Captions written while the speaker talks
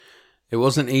It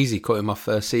wasn't easy cutting my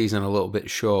first season a little bit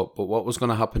short, but what was going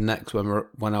to happen next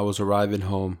when I was arriving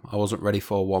home, I wasn't ready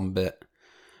for one bit.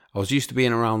 I was used to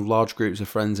being around large groups of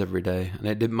friends every day, and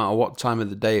it didn't matter what time of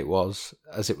the day it was,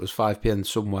 as it was 5 p.m.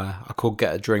 somewhere, I could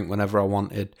get a drink whenever I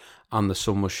wanted, and the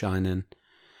sun was shining.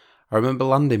 I remember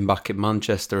landing back in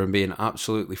Manchester and being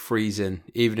absolutely freezing,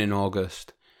 even in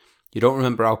August. You don't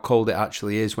remember how cold it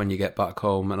actually is when you get back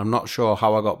home, and I'm not sure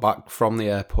how I got back from the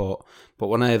airport, but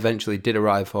when I eventually did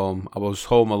arrive home, I was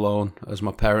home alone, as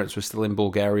my parents were still in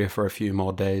Bulgaria for a few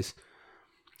more days.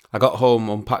 I got home,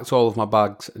 unpacked all of my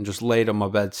bags, and just laid on my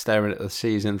bed staring at the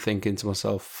seas and thinking to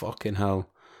myself, fucking hell,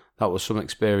 that was some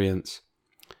experience.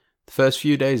 The first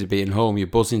few days of being home, you're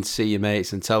buzzing to see your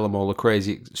mates and tell them all the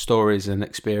crazy stories and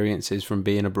experiences from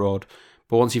being abroad.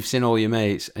 But once you've seen all your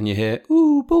mates and you hear,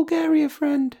 "Ooh, Bulgaria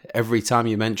friend," every time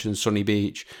you mention Sunny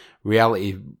Beach,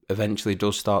 reality eventually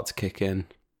does start to kick in.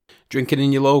 Drinking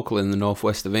in your local in the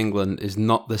northwest of England is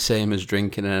not the same as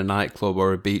drinking in a nightclub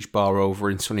or a beach bar over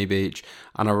in Sunny Beach,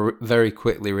 and I very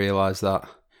quickly realised that.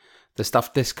 The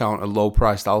staff discount and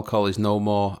low-priced alcohol is no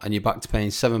more, and you're back to paying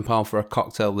 £7 for a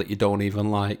cocktail that you don't even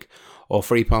like, or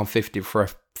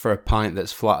 £3.50 for a pint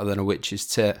that's flatter than a witch's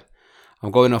tit.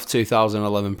 I'm going off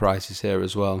 2011 prices here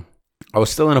as well. I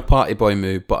was still in a party boy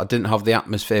mood, but I didn't have the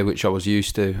atmosphere which I was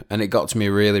used to, and it got to me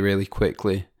really, really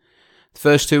quickly. The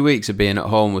first 2 weeks of being at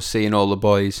home was seeing all the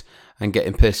boys and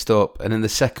getting pissed up, and in the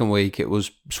second week it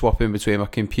was swapping between my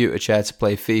computer chair to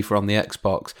play FIFA on the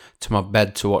Xbox to my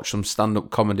bed to watch some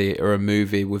stand-up comedy or a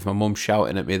movie with my mum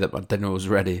shouting at me that my dinner was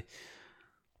ready.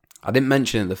 I didn't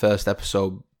mention it in the first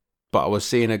episode, but I was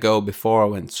seeing a girl before I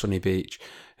went to Sunny Beach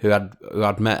who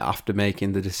I'd met after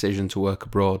making the decision to work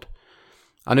abroad.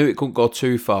 I knew it couldn't go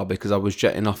too far because I was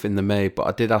jetting off in the May, but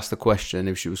I did ask the question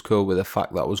if she was cool with the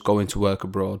fact that I was going to work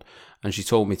abroad, and she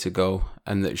told me to go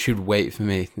and that she'd wait for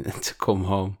me to come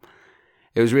home.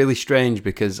 It was really strange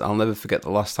because I'll never forget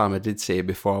the last time I did see her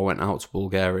before I went out to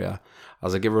Bulgaria.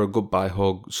 As I give her a goodbye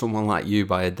hug, Someone Like You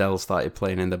by Adele started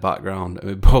playing in the background, and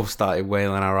we both started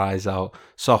wailing our eyes out.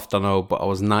 Soft, I know, but I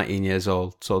was 19 years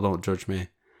old, so don't judge me.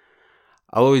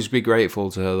 I'll always be grateful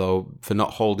to her though for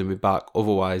not holding me back,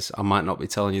 otherwise I might not be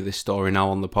telling you this story now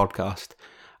on the podcast,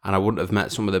 and I wouldn't have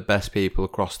met some of the best people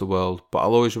across the world, but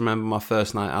I'll always remember my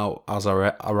first night out as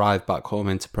I arrived back home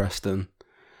into Preston.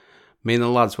 Me and the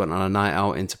lads went on a night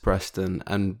out into Preston,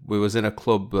 and we was in a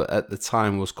club that at the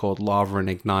time was called Lava and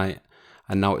Ignite,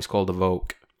 and now it's called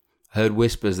Evoke. I heard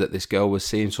whispers that this girl was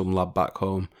seeing some lad back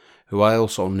home, who I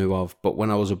also knew of, but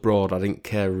when I was abroad I didn't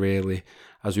care really,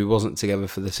 as we wasn't together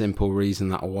for the simple reason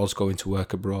that I was going to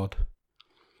work abroad.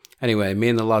 Anyway, me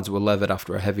and the lads were levered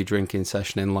after a heavy drinking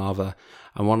session in Lava,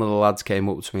 and one of the lads came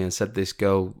up to me and said this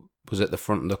girl was at the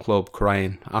front of the club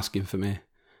crying, asking for me.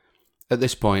 At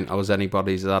this point, I was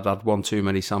anybody's, as I'd had one too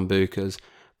many sambucas,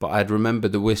 but I had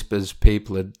remembered the whispers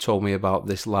people had told me about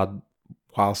this lad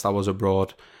whilst I was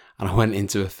abroad, and I went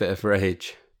into a fit of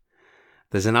rage.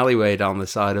 There's an alleyway down the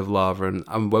side of Lava,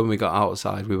 and when we got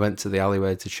outside, we went to the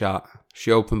alleyway to chat. She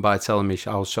opened by telling me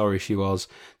how sorry she was,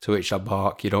 to which I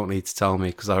barked, "You don't need to tell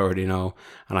me, because I already know,"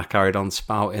 and I carried on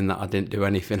spouting that I didn't do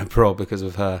anything abroad because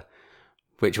of her,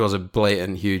 which was a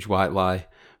blatant, huge white lie,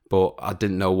 but I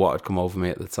didn't know what had come over me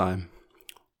at the time.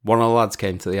 One of the lads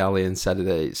came to the alley and said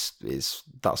that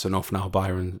that's enough now,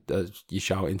 Byron, you're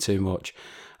shouting too much,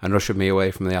 and ushered me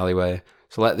away from the alleyway.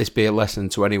 So let this be a lesson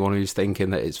to anyone who's thinking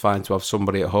that it's fine to have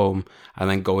somebody at home and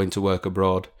then go into work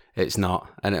abroad. It's not,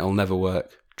 and it'll never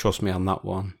work. Trust me on that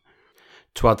one.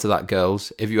 To add to that,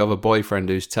 girls, if you have a boyfriend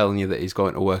who's telling you that he's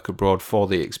going to work abroad for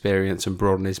the experience and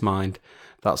broaden his mind,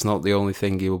 that's not the only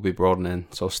thing he will be broadening,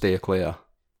 so steer clear.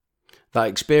 That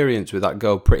experience with that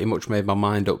girl pretty much made my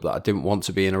mind up that I didn't want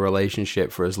to be in a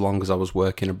relationship for as long as I was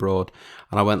working abroad,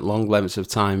 and I went long lengths of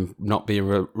time not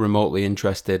being remotely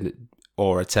interested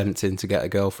or attempting to get a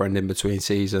girlfriend in between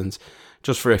seasons,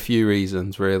 just for a few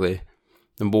reasons, really.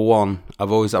 Number one,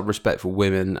 I've always had respect for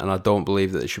women, and I don't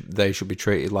believe that they should be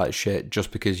treated like shit just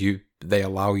because they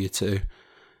allow you to.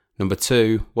 Number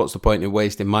two, what's the point in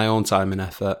wasting my own time and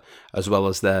effort, as well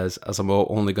as theirs, as I'm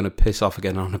only going to piss off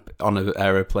again on an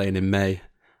aeroplane in May.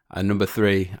 And number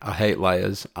three, I hate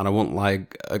liars, and I won't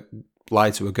lie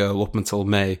to a girl up until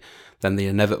May, then the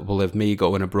inevitable of me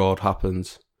going abroad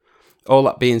happens. All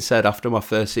that being said, after my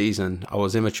first season, I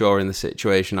was immature in the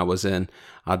situation I was in.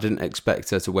 I didn't expect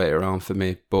her to wait around for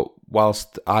me, but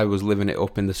whilst I was living it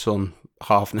up in the sun,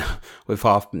 with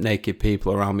half-naked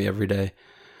people around me every day.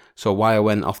 So why I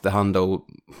went off the handle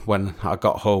when I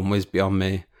got home was beyond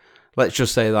me. Let's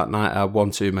just say that night I had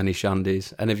one too many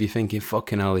shandies, and if you're thinking,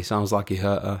 fucking hell, he sounds like he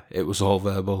hurt her, it was all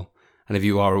verbal. And if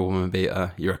you are a woman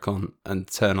beater, you're a cunt, and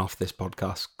turn off this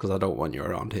podcast because I don't want you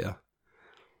around here.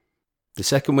 The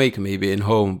second week of me being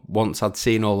home, once I'd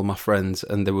seen all of my friends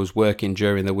and there was working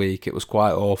during the week, it was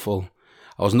quite awful.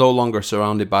 I was no longer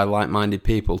surrounded by like-minded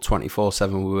people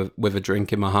 24/7 with a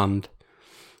drink in my hand.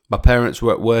 My parents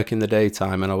were at work in the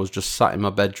daytime and I was just sat in my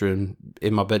bedroom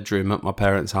at my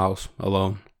parents' house,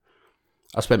 alone.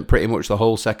 I spent pretty much the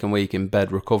whole second week in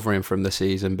bed recovering from the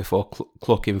season before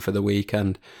clucking for the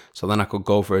weekend, so then I could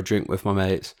go for a drink with my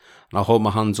mates. And I hold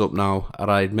my hands up now, and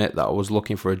I admit that I was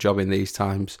looking for a job in these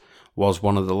times was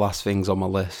one of the last things on my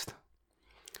list.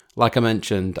 Like I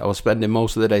mentioned, I was spending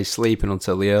most of the day sleeping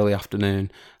until the early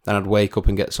afternoon, then I'd wake up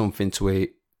and get something to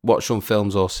eat, watch some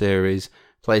films or series,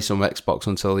 play some Xbox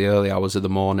until the early hours of the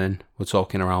morning, we're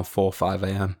talking around 4-5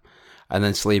 a.m, and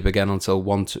then sleep again until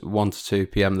 1 to 2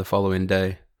 p.m. the following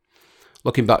day.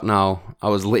 Looking back now, I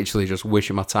was literally just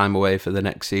wishing my time away for the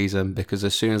next season, because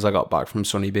as soon as I got back from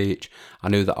Sunny Beach, I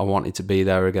knew that I wanted to be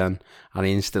there again, and I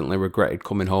instantly regretted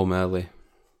coming home early.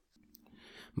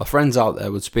 My friends out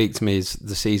there would speak to me as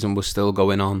the season was still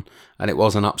going on, and it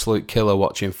was an absolute killer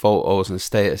watching photos and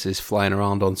statuses flying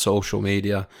around on social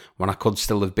media when I could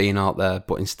still have been out there,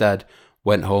 but instead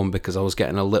went home because I was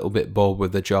getting a little bit bored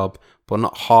with the job, but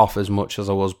not half as much as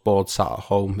I was bored sat at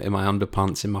home in my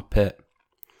underpants in my pit.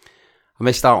 I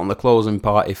missed out on the closing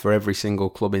party for every single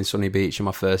club in Sunny Beach in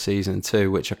my first season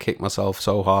too, which I kicked myself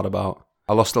so hard about.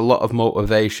 I lost a lot of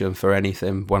motivation for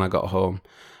anything when I got home,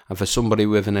 and for somebody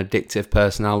with an addictive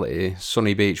personality,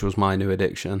 Sunny Beach was my new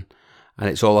addiction, and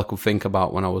it's all I could think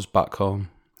about when I was back home.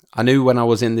 I knew when I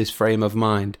was in this frame of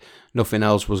mind, nothing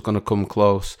else was going to come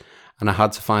close, and I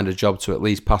had to find a job to at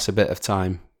least pass a bit of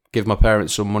time, give my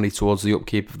parents some money towards the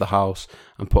upkeep of the house,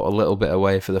 and put a little bit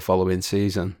away for the following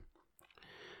season.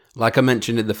 Like I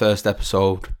mentioned in the first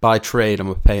episode, by trade I'm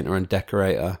a painter and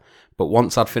decorator, but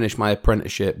once I'd finished my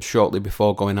apprenticeship shortly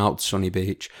before going out to Sunny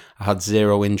Beach, I had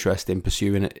zero interest in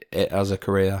pursuing it as a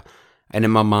career, and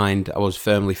in my mind I was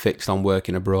firmly fixed on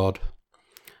working abroad.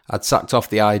 I'd sacked off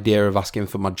the idea of asking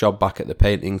for my job back at the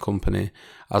painting company,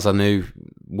 as I knew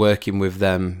working with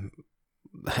them,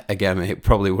 again, it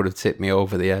probably would have tipped me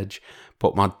over the edge,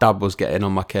 but my dad was getting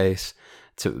on my case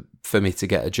for me to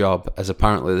get a job, as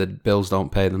apparently the bills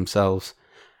don't pay themselves,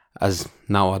 as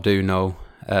now I do know,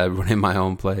 running my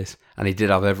own place, and he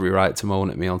did have every right to moan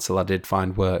at me until I did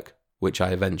find work, which I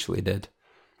eventually did.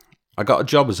 I got a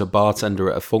job as a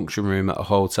bartender at a function room at a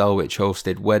hotel which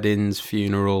hosted weddings,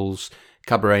 funerals,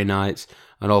 cabaret nights,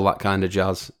 and all that kind of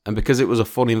jazz, and because it was a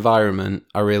fun environment,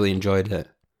 I really enjoyed it,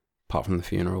 apart from the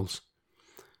funerals.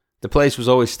 The place was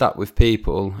always stacked with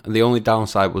people, and the only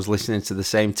downside was listening to the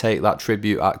same Take That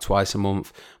tribute act twice a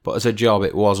month, but as a job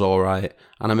it was alright,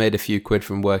 and I made a few quid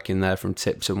from working there from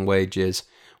tips and wages,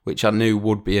 which I knew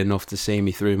would be enough to see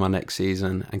me through my next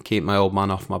season and keep my old man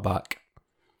off my back.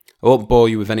 I won't bore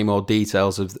you with any more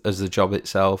details as the job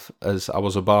itself, as I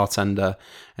was a bartender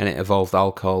and it involved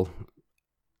alcohol,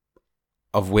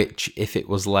 of which, if it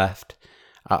was left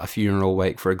at a funeral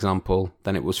wake, for example,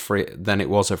 then it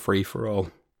was a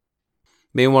free-for-all.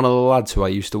 Me and one of the lads who I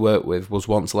used to work with was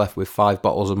once left with 5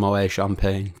 bottles of Moet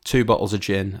champagne, 2 bottles of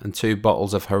gin, and 2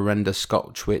 bottles of horrendous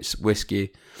Scotch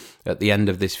whiskey at the end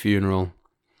of this funeral.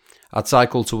 I'd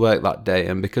cycled to work that day,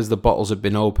 and because the bottles had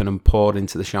been opened and poured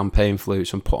into the champagne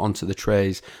flutes and put onto the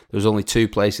trays, there was only 2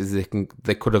 places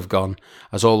they could have gone,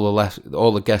 as all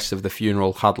the guests of the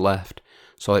funeral had left,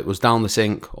 so it was down the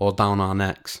sink or down our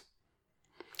necks.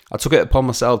 I took it upon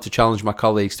myself to challenge my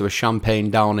colleagues to a champagne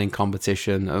downing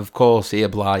competition, and of course he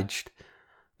obliged.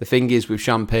 The thing is with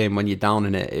champagne, when you're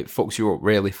downing it, it fucks you up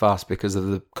really fast because of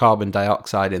the carbon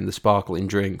dioxide in the sparkling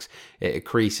drinks. It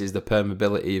increases the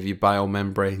permeability of your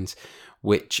biomembranes,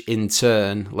 which in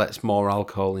turn lets more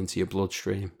alcohol into your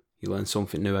bloodstream. You learn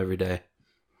something new every day.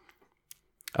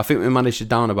 I think we managed to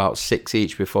down about 6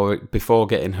 each before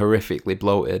getting horrifically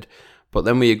bloated, but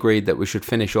then we agreed that we should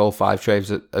finish all 5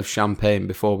 trays of champagne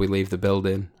before we leave the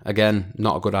building. Again,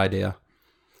 not a good idea.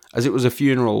 As it was a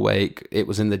funeral wake, it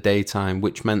was in the daytime,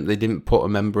 which meant they didn't put a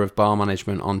member of bar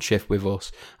management on shift with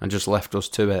us and just left us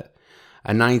to it.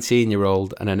 A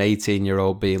 19-year-old and an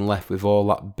 18-year-old being left with all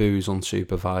that booze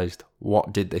unsupervised.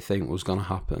 What did they think was going to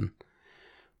happen?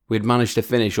 We'd managed to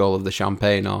finish all of the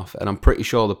champagne off, and I'm pretty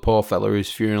sure the poor fella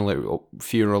whose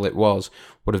funeral it was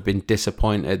would have been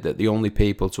disappointed that the only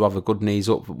people to have a good knees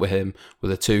up with him were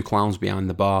the 2 clowns behind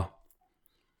the bar.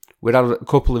 We'd had a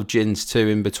couple of gins too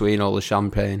in between all the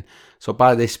champagne, so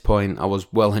by this point I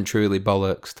was well and truly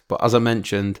bollocksed, but as I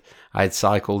mentioned, I had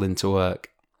cycled into work.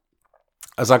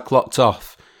 As I clocked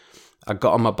off, I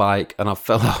got on my bike and I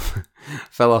fell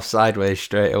off sideways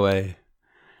straight away.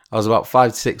 I was about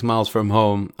 5 to 6 miles from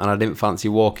home and I didn't fancy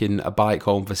walking a bike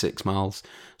home for 6 miles,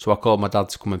 so I called my dad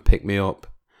to come and pick me up.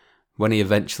 When he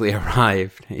eventually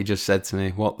arrived, he just said to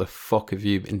me, "What the fuck have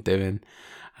you been doing?"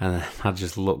 And I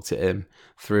just looked at him,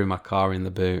 threw my car in the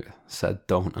boot, said,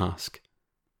 "Don't ask."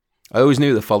 I always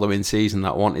knew the following season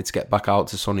that I wanted to get back out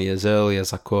to Sunny as early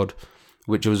as I could,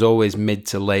 which was always mid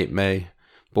to late May,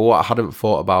 but what I hadn't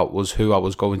thought about was who I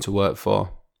was going to work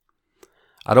for.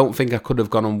 I don't think I could have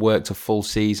gone and worked a full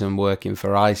season working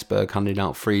for Iceberg, handing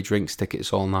out free drinks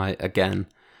tickets all night again,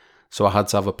 so I had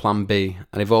to have a plan B,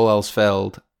 and if all else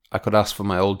failed, I could ask for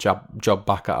my old job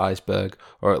back at Iceberg,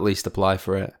 or at least apply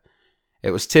for it.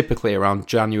 It was typically around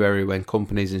January when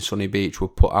companies in Sunny Beach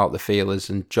would put out the feelers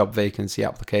and job vacancy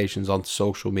applications onto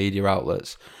social media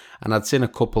outlets, and I'd seen a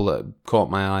couple that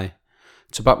caught my eye.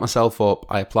 To back myself up,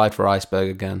 I applied for Iceberg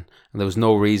again, and there was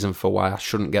no reason for why I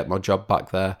shouldn't get my job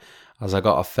back there, as I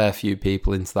got a fair few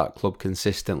people into that club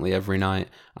consistently every night,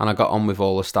 and I got on with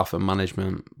all the staff and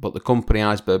management, but the company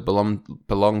Iceberg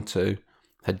belonged to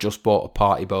had just bought a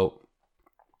party boat.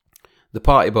 The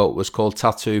party boat was called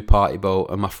Tattoo Party Boat,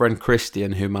 and my friend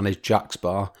Christian, who managed Jack's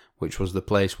Bar, which was the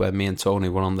place where me and Tony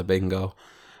won on the bingo,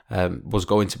 was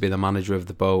going to be the manager of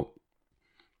the boat.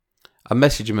 I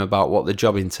messaged him about what the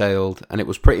job entailed, and it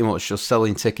was pretty much just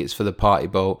selling tickets for the party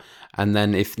boat, and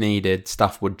then if needed,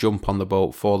 staff would jump on the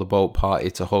boat for the boat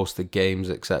party to host the games,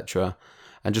 etc.,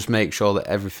 and just make sure that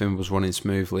everything was running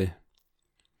smoothly.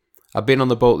 I'd been on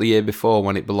the boat the year before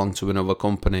when it belonged to another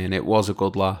company, and it was a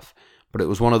good laugh, but it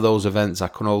was one of those events I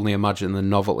can only imagine the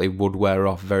novelty would wear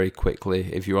off very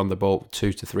quickly if you're on the boat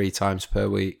 2 to 3 times per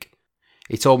week.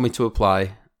 He told me to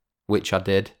apply, which I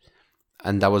did,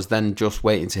 and I was then just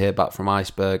waiting to hear back from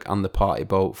Iceberg and the party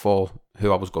boat for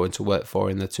who I was going to work for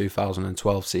in the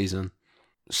 2012 season.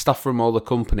 Staff from all the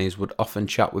companies would often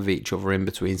chat with each other in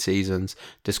between seasons,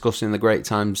 discussing the great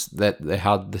times that they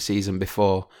had the season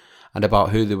before and about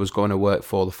who they was going to work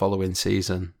for the following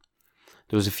season.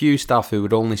 There was a few staff who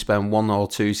would only spend 1 or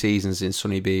 2 seasons in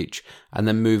Sunny Beach and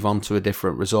then move on to a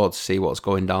different resort to see what's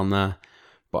going down there.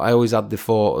 But I always had the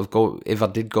thought of if I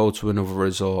did go to another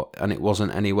resort and it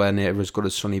wasn't anywhere near as good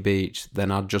as Sunny Beach, then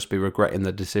I'd just be regretting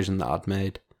the decision that I'd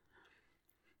made.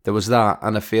 There was that,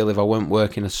 and I feel if I went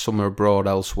working a summer abroad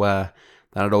elsewhere,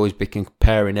 then I'd always be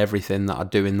comparing everything that I'd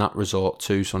do in that resort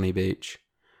to Sunny Beach.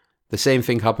 The same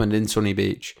thing happened in Sunny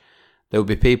Beach. There would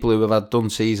be people who have done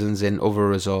seasons in other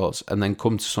resorts and then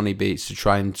come to Sunny Beach to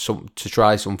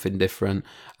try something different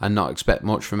and not expect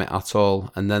much from it at all,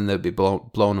 and then they'd be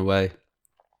blown away.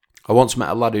 I once met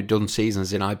a lad who'd done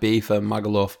seasons in Ibiza,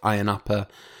 Magaluf, Ayia Napa,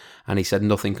 and he said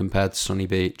nothing compared to Sunny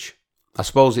Beach. I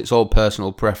suppose it's all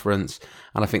personal preference,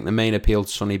 and I think the main appeal to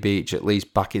Sunny Beach, at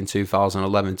least back in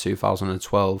 2011,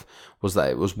 2012, was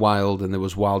that it was wild and there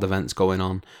was wild events going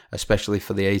on, especially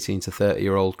for the 18 to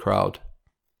 30-year-old crowd.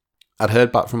 I'd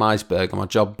heard back from Iceberg and my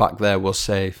job back there was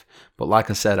safe, but like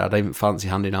I said, I didn't fancy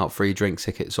handing out free drink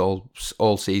tickets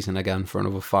all season again for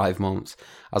another 5 months,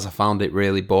 as I found it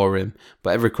really boring,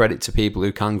 but every credit to people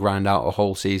who can grind out a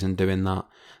whole season doing that.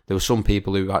 There were some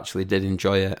people who actually did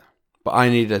enjoy it, but I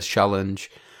needed a challenge,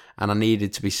 and I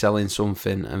needed to be selling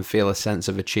something and feel a sense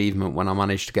of achievement when I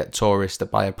managed to get tourists to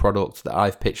buy a product that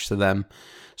I've pitched to them,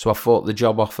 so I thought the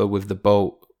job offer with the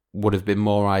boat would have been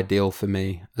more ideal for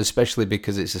me, especially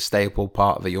because it's a staple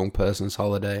part of a young person's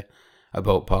holiday, a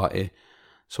boat party,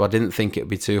 so I didn't think it would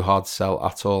be too hard to sell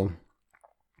at all.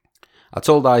 I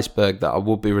told Iceberg that I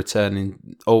would be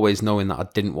returning, always knowing that I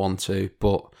didn't want to,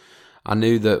 but I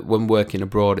knew that when working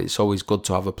abroad it's always good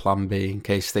to have a plan B in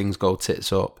case things go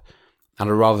tits up, and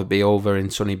I'd rather be over in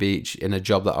Sunny Beach in a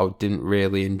job that I didn't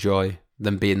really enjoy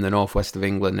than be in the northwest of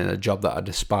England in a job that I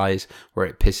despise where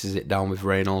it pisses it down with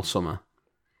rain all summer.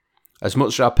 As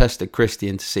much as I pestered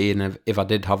Christian to see if I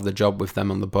did have the job with them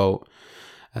on the boat,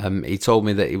 he told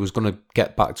me that he was going to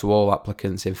get back to all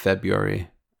applicants in February,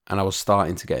 and I was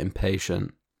starting to get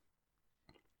impatient.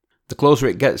 The closer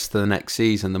it gets to the next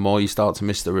season, the more you start to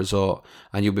miss the resort,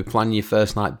 and you'll be planning your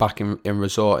first night back in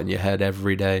resort in your head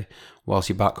every day whilst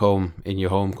you're back home in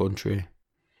your home country.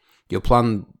 You'll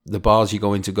plan the bars you're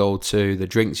going to go to, the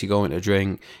drinks you're going to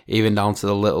drink, even down to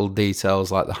the little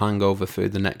details like the hangover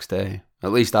food the next day.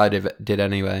 At least I did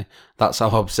anyway. That's how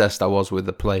obsessed I was with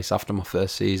the place after my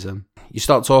first season. You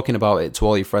start talking about it to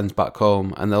all your friends back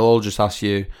home, and they'll all just ask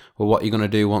you, well, what are you going to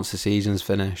do once the season's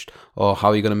finished? Or how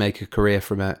are you going to make a career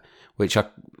from it? Which I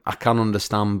can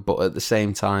understand, but at the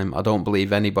same time, I don't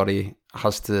believe anybody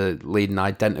has to lead an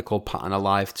identical pattern of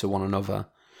life to one another.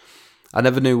 I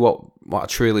never knew what I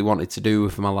truly wanted to do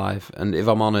with my life, and if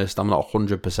I'm honest, I'm not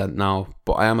 100% now,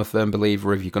 but I am a firm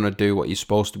believer if you're going to do what you're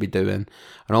supposed to be doing,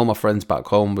 and all my friends back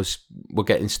home were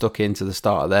getting stuck into the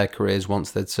start of their careers once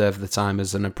they'd served the time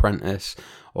as an apprentice,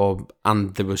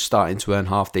 and they were starting to earn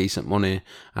half decent money,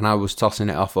 and I was tossing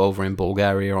it off over in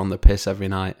Bulgaria on the piss every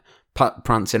night,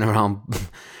 prancing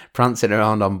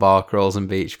around on bar crawls and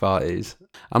beach parties.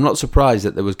 I'm not surprised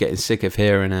that they was getting sick of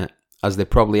hearing it, as they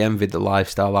probably envied the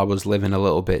lifestyle I was living a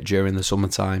little bit during the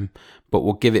summertime, but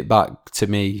would give it back to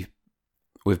me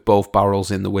with both barrels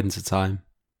in the wintertime.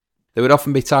 There would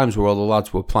often be times where all the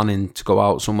lads were planning to go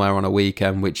out somewhere on a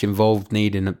weekend, which involved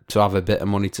needing to have a bit of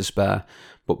money to spare,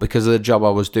 but because of the job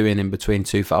I was doing in between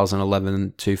 2011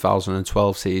 and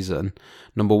 2012 season,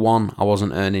 number one, I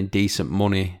wasn't earning decent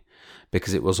money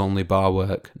because it was only bar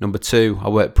work. Number two, I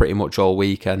worked pretty much all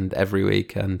weekend, every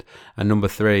weekend. And number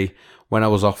three, when I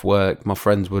was off work, my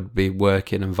friends would be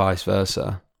working and vice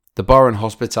versa. The bar and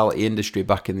hospitality industry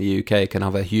back in the UK can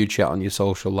have a huge hit on your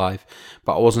social life,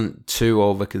 but I wasn't too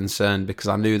over concerned because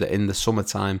I knew that in the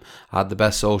summertime I had the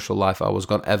best social life I was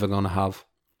ever going to have.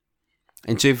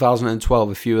 In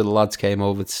 2012, a few of the lads came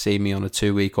over to see me on a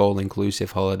 2-week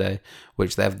all-inclusive holiday,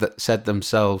 which they've said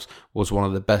themselves was one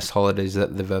of the best holidays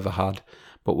that they've ever had.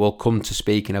 But we'll come to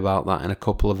speaking about that in a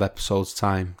couple of episodes'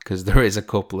 time, because there is a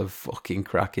couple of fucking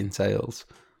cracking tales.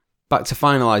 Back to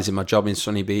finalising my job in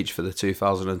Sunny Beach for the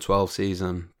 2012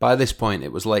 season. By this point,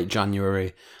 it was late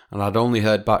January, and I'd only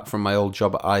heard back from my old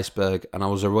job at Iceberg, and I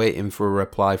was awaiting for a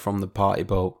reply from the party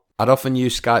boat. I'd often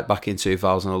used Skype back in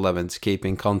 2011 to keep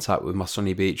in contact with my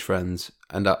Sunny Beach friends,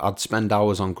 and I'd spend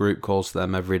hours on group calls to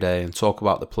them every day and talk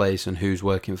about the place and who's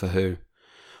working for who.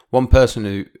 One person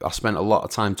who I spent a lot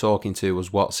of time talking to was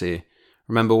Watsy.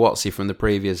 Remember Watsy from the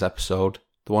previous episode?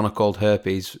 The one I called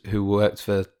Herpes, who worked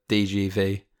for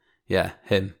DGV? Yeah,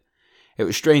 him. It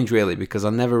was strange really because I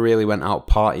never really went out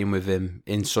partying with him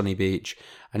in Sunny Beach,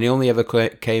 and he only ever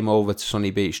came over to Sunny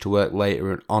Beach to work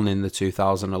later on in the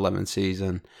 2011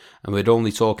 season, and we'd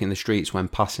only talk in the streets when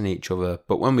passing each other,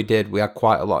 but when we did, we had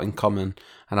quite a lot in common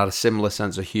and had a similar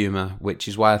sense of humour, which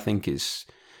is why I think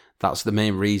that's the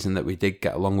main reason that we did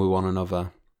get along with one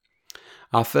another.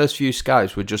 Our first few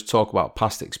Skypes would just talk about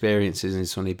past experiences in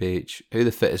Sunny Beach, who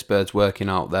the fittest birds working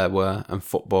out there were, and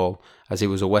football, as he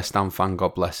was a West Ham fan,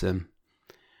 God bless him.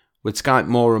 We'd Skype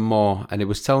more and more, and he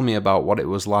was telling me about what it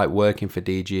was like working for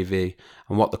DGV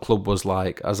and what the club was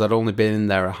like, as I'd only been in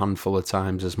there a handful of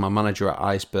times, as my manager at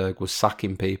Iceberg was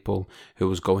sacking people who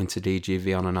was going to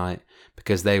DGV on a night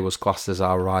because they was classed as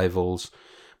our rivals.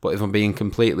 But if I'm being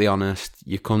completely honest,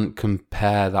 you couldn't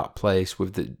compare that place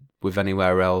with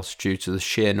anywhere else due to the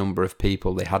sheer number of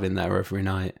people they had in there every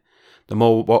night. The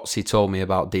more Watsy told me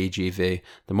about DGV,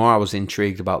 the more I was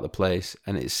intrigued about the place,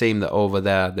 and it seemed that over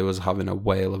there they was having a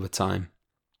whale of a time.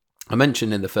 I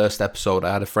mentioned in the first episode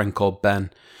I had a friend called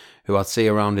Ben, who I'd see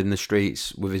around in the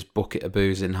streets with his bucket of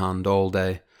booze in hand all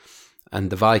day, and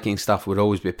the Viking staff would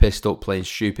always be pissed up playing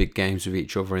stupid games with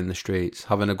each other in the streets,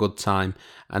 having a good time,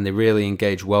 and they really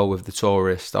engaged well with the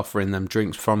tourists, offering them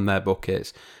drinks from their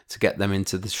buckets to get them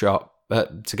into the shop,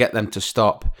 to get them to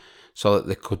stop so that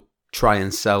they could try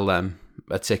and sell them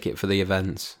a ticket for the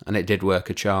events, and it did work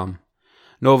a charm.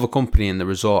 No other company in the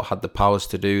resort had the powers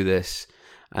to do this,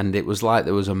 and it was like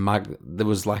there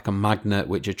was like a magnet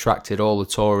which attracted all the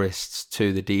tourists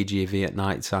to the DGV at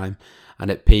night time, and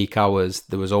at peak hours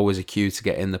there was always a queue to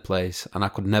get in the place, and I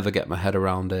could never get my head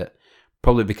around it,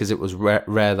 probably because it was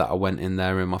rare that I went in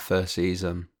there in my first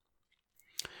season.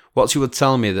 Watsy would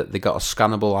tell me that they got a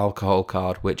scannable alcohol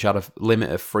card which had a limit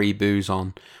of free booze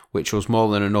on, which was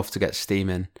more than enough to get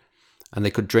steaming, and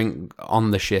they could drink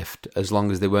on the shift as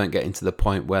long as they weren't getting to the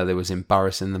point where they was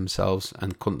embarrassing themselves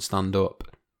and couldn't stand up.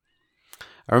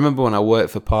 I remember when I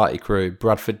worked for Party Crew,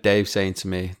 Bradford Dave saying to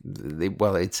me,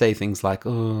 he'd say things like,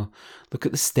 "Oh, look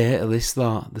at the state of this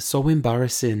lot, they're so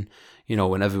embarrassing,"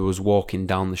 whenever he was walking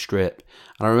down the strip.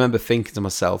 And I remember thinking to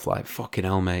myself, like, fucking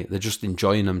hell mate, they're just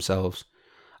enjoying themselves.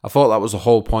 I thought that was the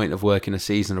whole point of working a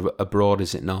season abroad,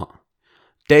 is it not?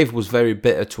 Dave was very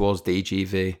bitter towards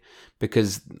DGV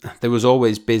because they was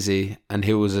always busy and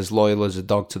he was as loyal as a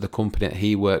dog to the company that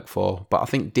he worked for, but I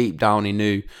think deep down he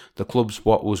knew the clubs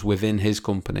what was within his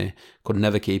company could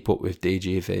never keep up with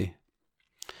DGV.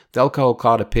 The alcohol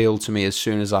card appealed to me as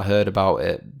soon as I heard about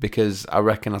it because I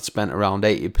reckon I'd spent around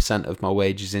 80% of my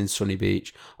wages in Sunny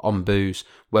Beach on booze,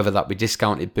 whether that be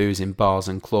discounted booze in bars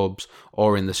and clubs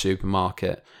or in the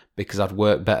supermarket, because I'd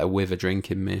work better with a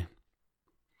drink in me.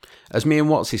 As me and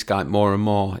Watsy Skype more and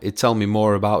more, he'd tell me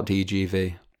more about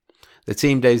DGV. The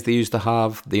team days they used to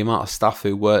have, the amount of staff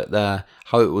who worked there,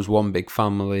 how it was one big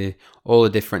family, all the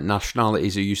different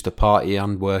nationalities who used to party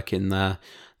and work in there,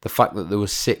 the fact that there were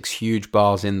 6 huge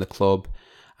bars in the club,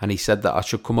 and he said that I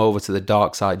should come over to the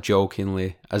dark side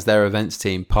jokingly, as their events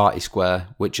team, Party Square,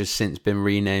 which has since been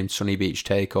renamed Sunny Beach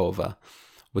Takeover,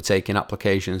 were taking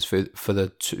applications for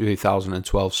the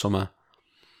 2012 summer.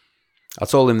 I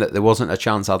told him that there wasn't a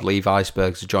chance I'd leave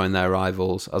Iceberg to join their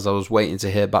rivals, as I was waiting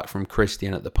to hear back from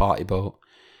Christian at the party boat.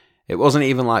 It wasn't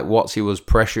even like Watsy was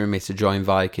pressuring me to join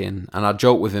Viking, and I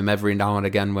joke with him every now and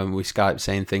again when we Skype,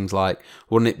 saying things like,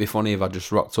 wouldn't it be funny if I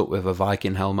just rocked up with a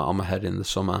Viking helmet on my head in the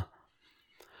summer?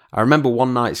 I remember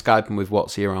one night Skyping with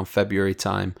Watsy around February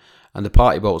time, and the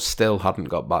party boat still hadn't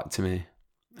got back to me.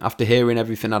 After hearing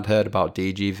everything I'd heard about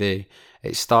DGV,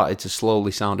 it started to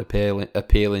slowly sound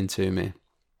appealing to me.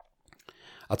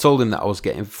 I told him that I was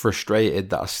getting frustrated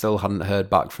that I still hadn't heard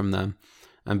back from them,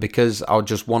 and because I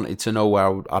just wanted to know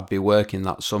where I'd be working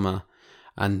that summer,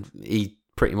 and he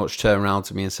pretty much turned around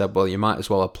to me and said, well, you might as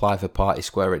well apply for Party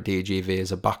Square at DGV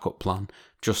as a backup plan,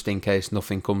 just in case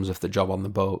nothing comes of the job on the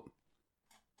boat.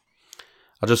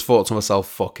 I just thought to myself,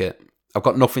 fuck it. I've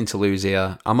got nothing to lose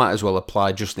here. I might as well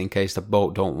apply just in case the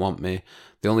boat don't want me.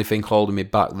 The only thing holding me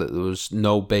back that there was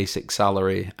no basic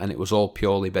salary, and it was all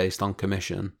purely based on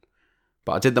commission.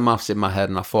 But I did the maths in my head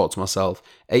and I thought to myself,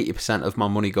 80% of my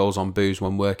money goes on booze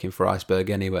when working for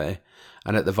Iceberg anyway.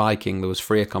 And at the Viking there was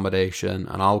free accommodation,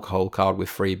 an alcohol card with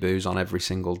free booze on every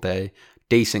single day,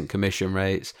 decent commission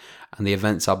rates, and the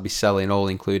events I'd be selling all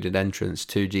included entrance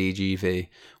to DGV,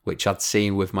 which I'd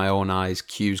seen with my own eyes,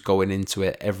 queues going into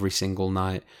it every single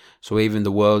night. So even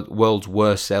the world's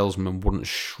worst salesman wouldn't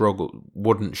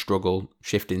struggle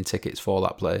shifting tickets for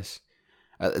that place.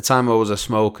 At the time I was a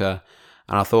smoker,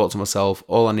 and I thought to myself,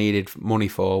 all I needed money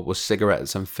for was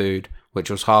cigarettes and food, which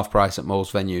was half price at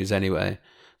most venues anyway,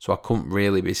 so I couldn't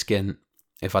really be skint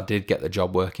if I did get the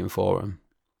job working for them.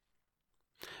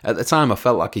 At the time I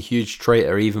felt like a huge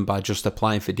traitor even by just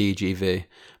applying for DGV,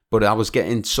 but I was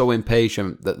getting so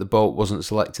impatient that the boat wasn't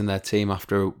selecting their team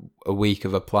after a week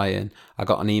of applying. I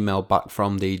got an email back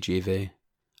from DGV.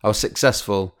 I was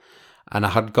successful, and I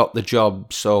had got the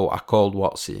job, so I called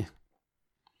Watsy.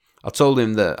 I told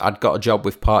him that I'd got a job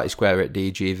with Party Square at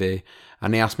DGV,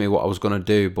 and he asked me what I was going to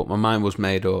do, but my mind was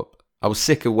made up. I was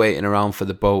sick of waiting around for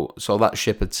the boat, so that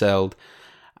ship had sailed,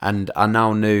 and I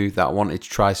now knew that I wanted to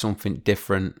try something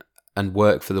different and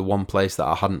work for the one place that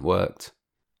I hadn't worked.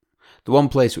 The one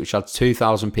place which had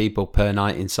 2,000 people per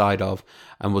night inside of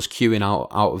and was queuing out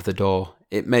of the door.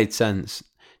 It made sense.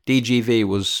 DGV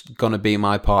was going to be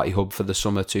my party hub for the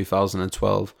summer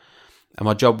 2012. And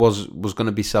my job was going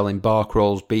to be selling bar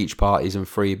crawls, beach parties and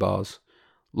free bars.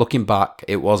 Looking back,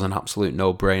 it was an absolute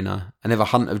no-brainer. And if I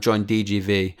hadn't have joined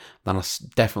DGV, then I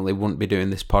definitely wouldn't be doing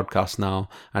this podcast now.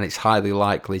 And it's highly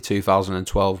likely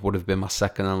 2012 would have been my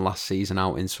second and last season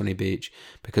out in Sunny Beach,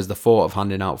 because the thought of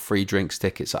handing out free drinks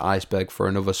tickets at Iceberg for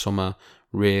another summer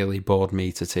really bored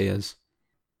me to tears.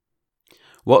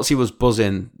 Watsy was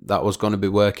buzzing that I was going to be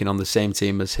working on the same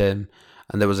team as him,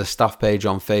 and there was a staff page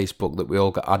on Facebook that we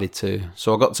all got added to,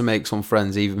 so I got to make some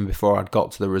friends even before I'd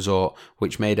got to the resort,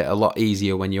 which made it a lot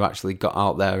easier when you actually got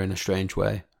out there in a strange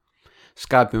way.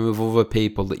 Skyping with other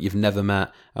people that you've never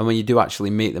met, and when you do actually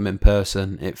meet them in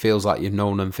person, it feels like you've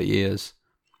known them for years.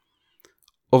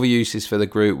 Other uses for the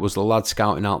group was the lads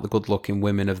scouting out the good-looking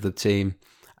women of the team,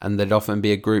 and there'd often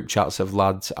be a group chats of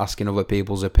lads asking other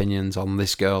people's opinions on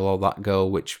this girl or that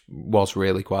girl, which was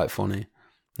really quite funny.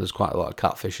 There's quite a lot of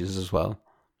catfishes as well.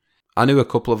 I knew a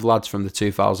couple of lads from the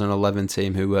 2011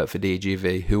 team who worked for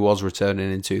DGV who was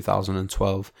returning in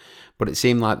 2012, but it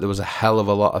seemed like there was a hell of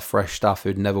a lot of fresh staff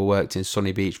who'd never worked in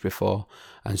Sunny Beach before,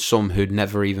 and some who'd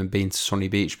never even been to Sunny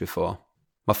Beach before.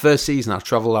 My first season I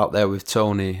travelled out there with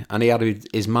Tony, and he had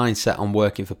his mind set on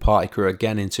working for Party Crew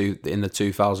again in the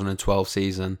 2012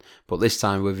 season, but this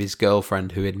time with his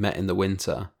girlfriend who he'd met in the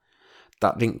winter.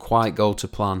 That didn't quite go to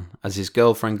plan, as his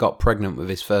girlfriend got pregnant with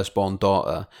his firstborn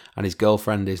daughter, and his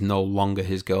girlfriend is no longer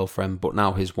his girlfriend, but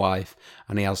now his wife,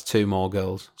 and he has 2 more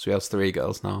girls, so he has 3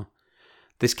 girls now.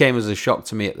 This came as a shock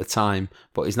to me at the time,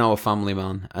 but he's now a family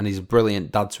man, and he's a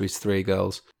brilliant dad to his 3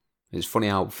 girls. It's funny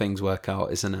how things work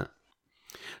out, isn't it?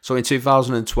 So in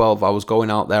 2012, I was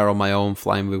going out there on my own,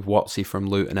 flying with Watsy from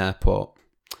Luton Airport.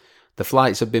 The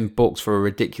flights had been booked for a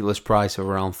ridiculous price of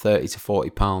around £30 to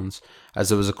 £40, as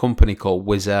there was a company called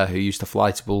Wizz Air who used to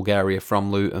fly to Bulgaria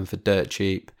from Luton for dirt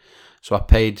cheap. So I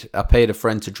paid a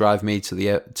friend to drive me to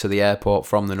the airport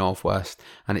from the northwest,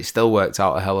 and it still worked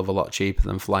out a hell of a lot cheaper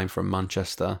than flying from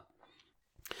Manchester.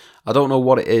 I don't know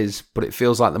what it is, but it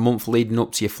feels like the month leading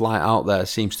up to your flight out there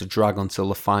seems to drag until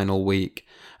the final week.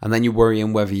 And then you're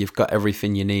worrying whether you've got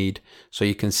everything you need. So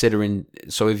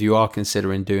if you are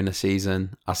considering doing a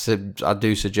season, I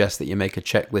do suggest that you make a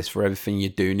checklist for everything you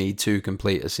do need to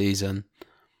complete a season.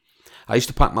 I used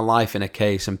to pack my life in a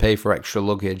case and pay for extra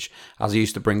luggage, as I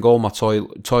used to bring all my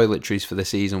toiletries for the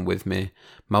season with me.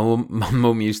 My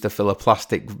mum used to fill a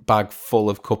plastic bag full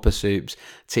of cuppa soups,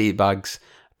 tea bags,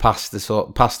 pasta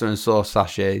and sauce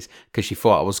sachets, because she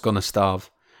thought I was going to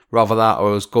starve. Rather that,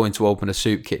 or I was going to open a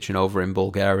soup kitchen over in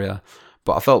Bulgaria.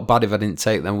 But I felt bad if I didn't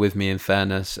take them with me, in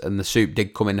fairness, and the soup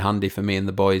did come in handy for me and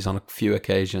the boys on a few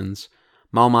occasions.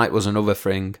 Marmite was another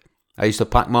thing. I used to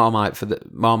pack Marmite for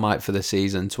the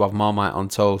season, to have Marmite on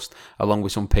toast along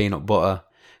with some peanut butter.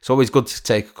 It's always good to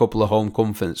take a couple of home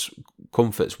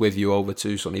comforts with you over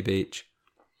to Sunny Beach.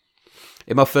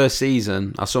 In my first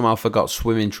season, I somehow forgot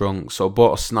swimming trunks, so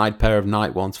bought a snide pair of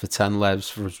night ones for 10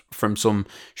 levs from some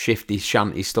shifty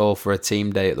shanty stall for a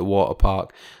team day at the water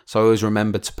park, so I always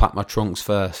remembered to pack my trunks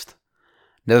first.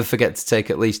 Never forget to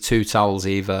take at least 2 towels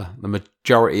either. The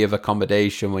majority of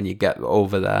accommodation when you get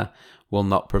over there will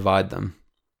not provide them.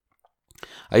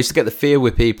 I used to get the fear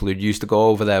with people who used to go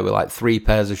over there with like 3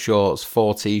 pairs of shorts,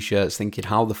 4 t-shirts, thinking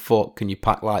how the fuck can you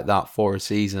pack like that for a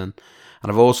season?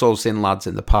 And I've also seen lads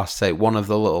in the past take one of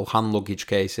the little hand luggage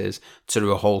cases to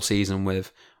do a whole season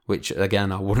with, which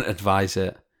again, I wouldn't advise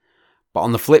it. But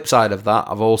on the flip side of that,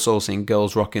 I've also seen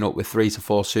girls rocking up with 3 to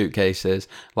 4 suitcases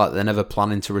like they're never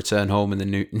planning to return home in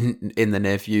the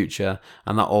near future,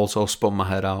 and that also spun my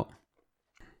head out.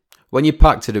 When you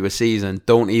pack to do a season,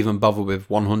 don't even bother with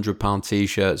 £100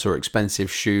 t-shirts or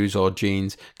expensive shoes or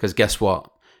jeans, because guess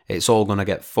what? It's all going to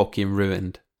get fucking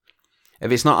ruined.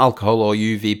 If it's not alcohol or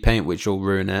UV paint which will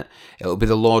ruin it, it'll be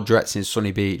the laundrettes in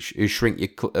Sunny Beach who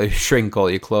shrink all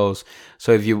your clothes.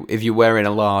 So if you're wearing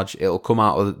a large, it'll come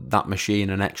out of that machine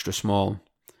an extra small.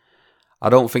 I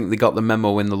don't think they got the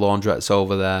memo in the laundrettes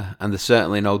over there, and there's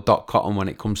certainly no Doc Cotton when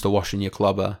it comes to washing your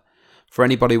clobber. For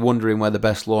anybody wondering where the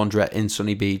best laundrette in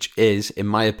Sunny Beach is, in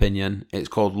my opinion, it's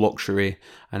called Luxury,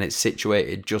 and it's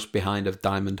situated just behind a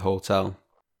Diamond Hotel.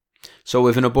 So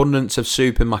with an abundance of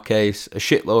soup in my case, a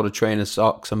shitload of trainer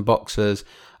socks and boxers,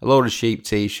 a load of cheap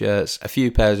t-shirts, a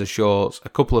few pairs of shorts, a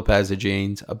couple of pairs of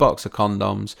jeans, a box of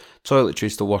condoms,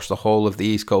 toiletries to wash the whole of the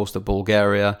east coast of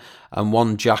Bulgaria, and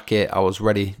 1 jacket, I was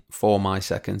ready for my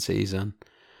second season.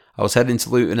 I was heading to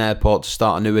Luton Airport to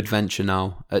start a new adventure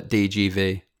now at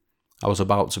DGV. I was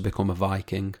about to become a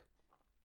Viking.